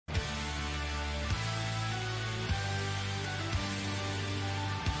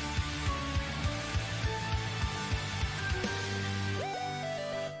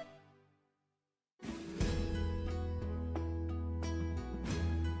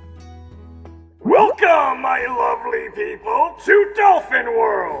Welcome, my lovely people, to Dolphin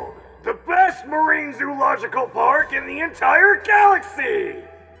World, the best marine zoological park in the entire galaxy.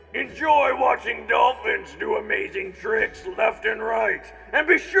 Enjoy watching dolphins do amazing tricks left and right, and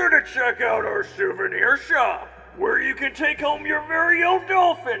be sure to check out our souvenir shop, where you can take home your very own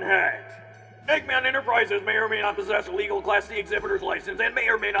dolphin hat. Eggman Enterprises may or may not possess a legal Class C exhibitor's license and may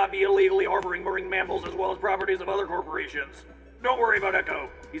or may not be illegally harboring marine mammals as well as properties of other corporations. Don't worry about Echo.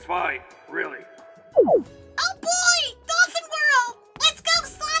 He's fine. Really. Oh boy! Dolphin World! Let's go,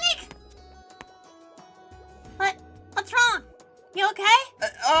 Sonic! What's wrong? You okay?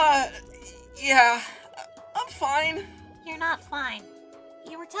 Yeah. I'm fine. You're not fine.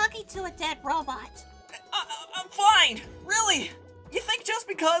 You were talking to a dead robot. I'm fine. Really? You think just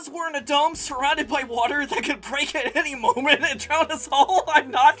because we're in a dome surrounded by water that could break at any moment and drown us all,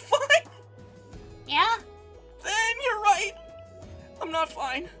 I'm not fine? Yeah? Then you're right. I'm not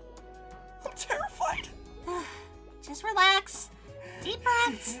fine. I'm terrified. Just relax. Deep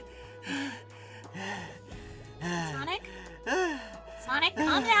breaths. Sonic? Sonic,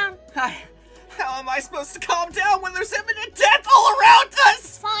 calm down. How am I supposed to calm down when there's imminent death all around us?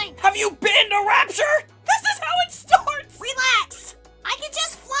 It's fine. Have you been to Rapture? This is how it starts. Relax. I can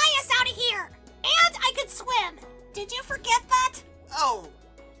just fly us out of here. And I can swim. Did you forget that? Oh,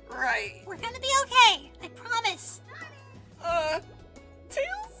 right. We're gonna be okay. I promise.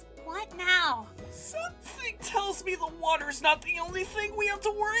 Tails? What now? Something tells me the water's not the only thing we have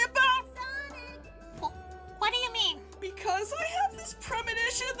to worry about. Sonic! What do you mean? Because I have this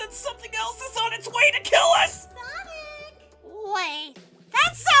premonition that something else is on its way to kill us! Sonic! Wait,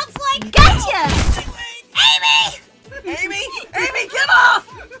 that sounds like— Gotcha! Amy! Amy! Amy, get off!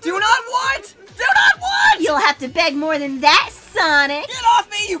 Do not want! Do not want! You'll have to beg more than that, Sonic! Get off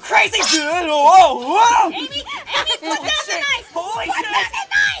me, you crazy— Whoa! Amy, put down the knife! Holy Put shit! down the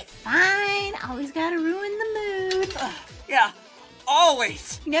knife! Fine, always gotta ruin the mood. Yeah,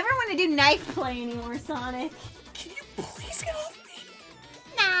 always. You never want to do knife play anymore, Sonic. Can you please get off me?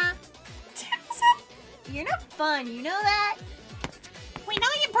 Nah. You're not fun, you know that? We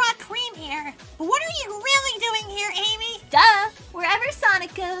know you brought Cream here, but what are you really doing here, Amy? Duh! Wherever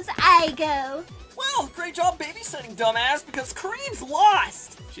Sonic goes, I go. Well, great job babysitting, dumbass, because Kareem's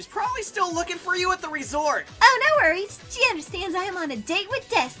lost. She's probably still looking for you at the resort. Oh, no worries. She understands I am on a date with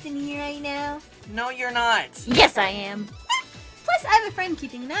Destiny right now. No, you're not. Yes, I am. Plus, I have a friend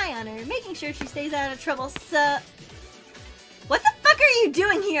keeping an eye on her, making sure she stays out of trouble, so... What the fuck are you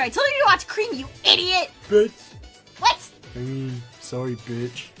doing here? I told you to watch Cream, you idiot! Bitch. What? Sorry,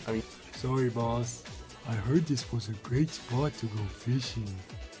 bitch. Sorry, boss. I heard this was a great spot to go fishing.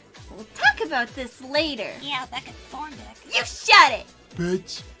 We'll talk about this later. Yeah, back at Thorndeck. You shut it!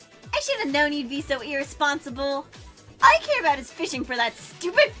 Bitch. I should have known you'd be so irresponsible. All I care about is fishing for that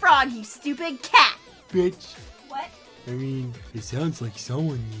stupid frog, you stupid cat! Bitch. What? It sounds like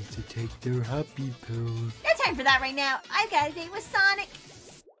someone needs to take their happy pill. No time for that right now. I've got a date with Sonic.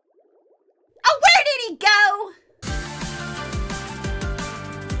 Oh, where did he go?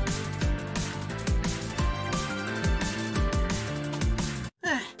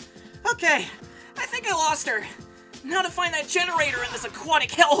 Okay, I think I lost her. Now to find that generator in this aquatic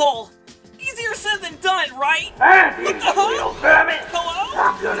hellhole. Easier said than done, right? And you little vermin! Hello?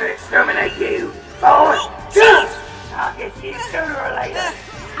 I'm gonna exterminate you! Oh, just! I'll get you sooner or later!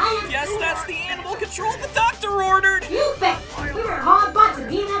 Yes, that's the animal control the doctor ordered! You bet! We were hard butts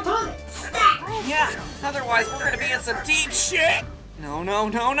and he in that toilet! Stat! Yeah, otherwise we're gonna be in some deep shit! No!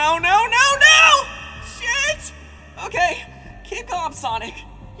 Shit! Okay, keep calm, Sonic.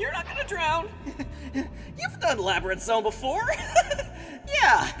 You're not gonna drown. You've done Labyrinth Zone before.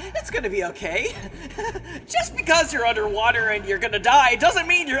 Yeah, it's gonna be okay. Just because you're underwater and you're gonna die doesn't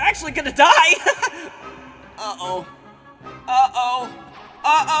mean you're actually gonna die. Uh-oh.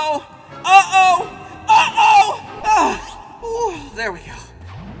 There we go.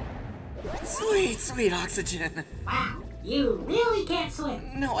 Sweet oxygen. Wow, you really can't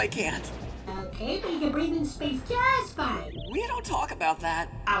swim. No, I can't. Okay, but you can breathe in space just fine. We don't talk about that.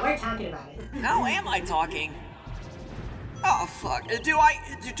 Oh, we're talking about it. How am I talking? Oh, fuck. Do I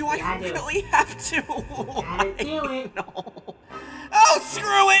really have to? Gotta do it. No. Oh,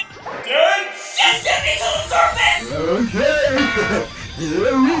 screw it! Just get me to the surface! Okay.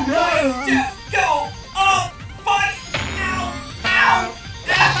 Here we go. Go! Oh, fuck! Ow!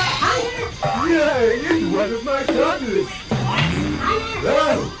 Yeah, it's one of my cousins.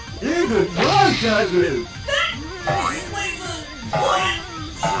 Oh, even more cousins.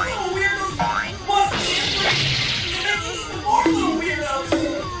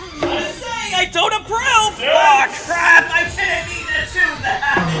 I don't approve! Oh crap! I didn't mean to do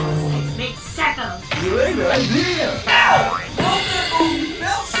that! Let's make circles. Good idea.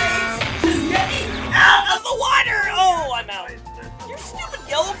 Milkshakes! Just get me out of the water! Oh, I'm out. Your stupid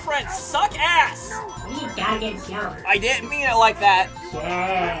yellow friends suck ass. You gotta get Joe. I didn't mean it like that.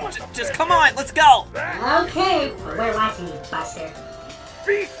 Yeah. Just come on, let's go. Okay, we're watching you, Buster.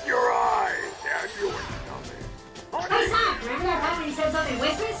 Feast your eyes and your stomach. Hey, Sonic, remember that time when you said something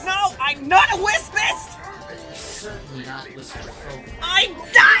whispers? No, I'm not a wispist. Certainly not whisper-phobic. I'm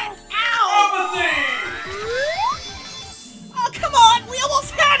not. Ow! Oh, come on, we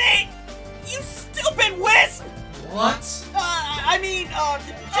almost had it. You stupid wisp. What? I mean, just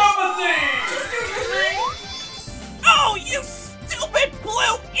do your thing. Oh, you stupid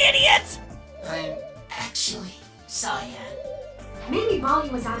blue idiot! I'm actually Cyan. Maybe Molly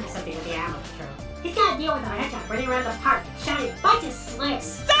was onto something with the Animal Patrol. He's gotta deal with our Hedgehog running around the park, shouting a bunch of slurs.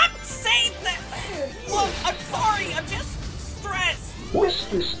 Stop saying that! Look, I'm sorry, I'm just stressed.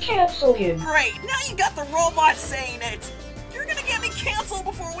 Whispers, cancel him. Great, now you got the robot saying it. You're gonna get me canceled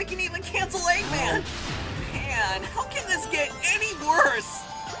before we can even cancel Eggman. Man, how can this get any worse?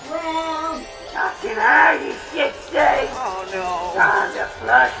 Well, Fucking hell, you shit stain! Oh no. Time to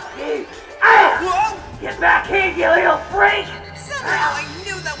flush you! Ah! Whoa! Get back here, you little freak! Somehow I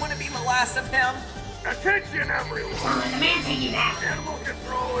knew that wouldn't be the last of him. Attention, everyone! the man taking that. Animal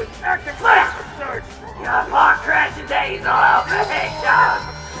control is active for search! Your park crashing days all over, Hedgehog!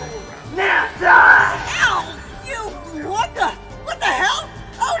 Now die! Ow! You, what the hell?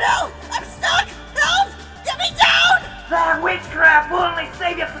 Oh no! I'm stuck! Help! Get me down! That witchcraft will only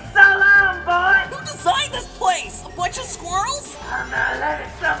save you for so long, boy! Who designed this place? A bunch of squirrels? I'm not letting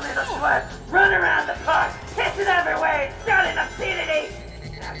some little slut run around the park, pissing everywhere and shouting obscenity!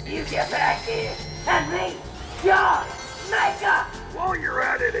 Now you get back here, and me, your makeup! While you're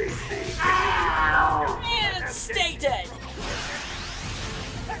at it, AC! Ow! And stay dead!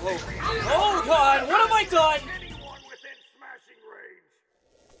 Oh god, what have I done? Anyone within smashing range!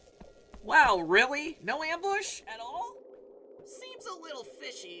 Wow, really? No ambush at all? Seems a little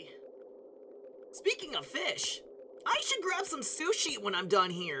fishy. Speaking of fish, I should grab some sushi when I'm done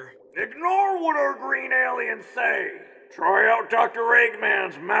here. Ignore what our green aliens say! Try out Dr.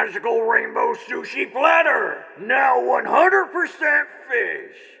 Eggman's magical rainbow sushi platter! Now 100%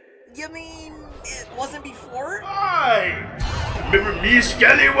 fish! You mean it wasn't before? Hi! Remember me,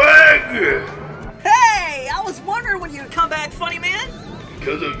 Scallywag? Hey! I was wondering when you'd come back, Funnyman!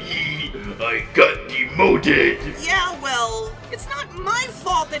 Because of ye, I got demoted. Yeah, well, it's not my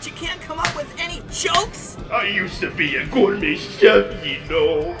fault that you can't come up with any jokes! I used to be a gourmet chef, you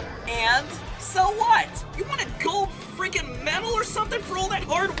know. And? So what? You want a gold freaking medal or something for all that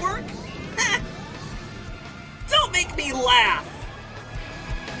hard work? Heh. Don't make me laugh!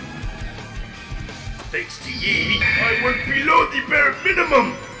 Thanks to ye, I work below the bare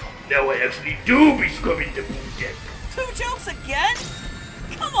minimum. Now I actually do be scrubbing the pool deck. 2 jokes again?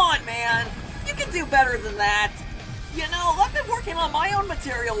 Come on, man. You can do better than that. You know, I've been working on my own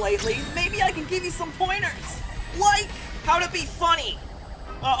material lately. Maybe I can give you some pointers. Like how to be funny.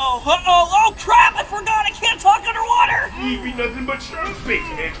 Oh crap, I forgot I can't talk underwater! Ye be nothing but shark bait,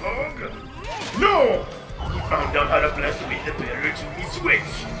 Hedgehog. No! He found out how to blast away the parrot to me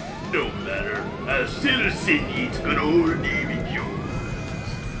switch. No matter, I'll still send ye to good old Navy Jones.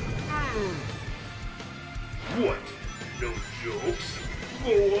 What? No jokes?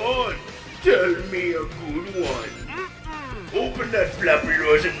 Go on, tell me a good one. Open that flappy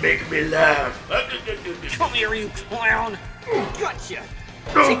nose and make me laugh. Come here, you clown! Gotcha!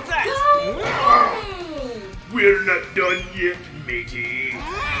 No. Take that! We're not done yet, matey.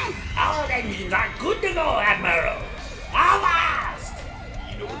 Oh, then you are good to go, Admiral. Almost!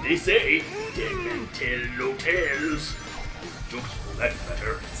 You know what they say, dead men tell no tales. Jokes for that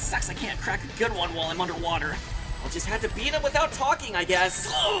matter. Sucks I can't crack a good one while I'm underwater. I'll just have to beat him without talking, I guess.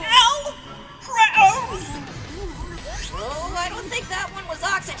 Ow! Oh, I don't think that one was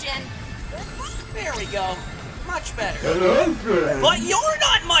oxygen. There we go. Much better. Hello, friend. But you're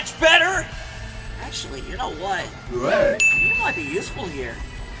not much better! Actually, you know what? What? You might be useful here.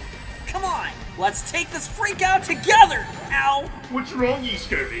 Come on, let's take this freak out together! Ow! What's wrong, ye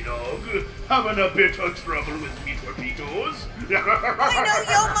scurvy dog? Having a bit of trouble with me torpedoes? I know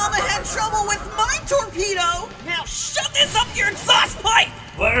Yo Mama had trouble with my torpedo! Now shove this up your exhaust pipe!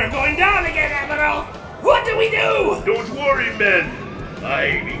 We're going down again, Admiral. What do we do? Don't worry, men.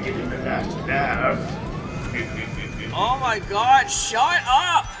 I be getting the last laugh. Oh my god, shut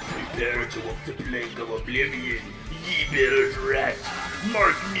up! Prepare to walk the plank of oblivion, ye build rat.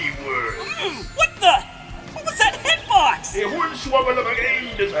 Mark me words. What the? What was that hitbox? A hornswoggle of a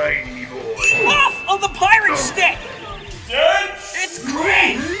game design, me boy. Off of the pirate stick! That's It's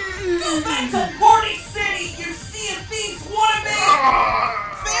great! Go back to 40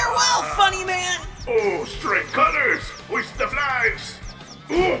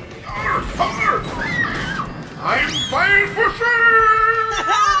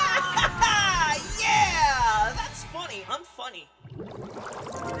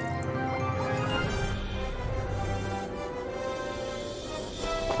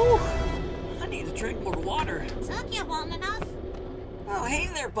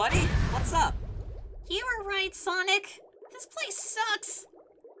 there, buddy. What's up? You were right, Sonic. This place sucks.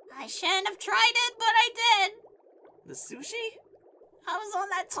 I shouldn't have tried it, but I did. The sushi? I was on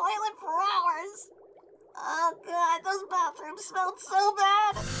that toilet for hours. Oh god, those bathrooms smelled so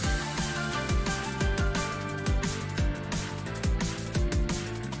bad.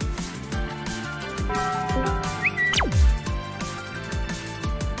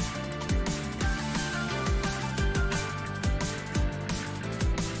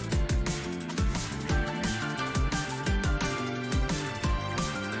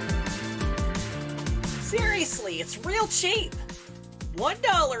 Seriously, it's real cheap.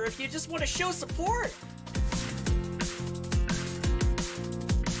 $1 if you just want to show support.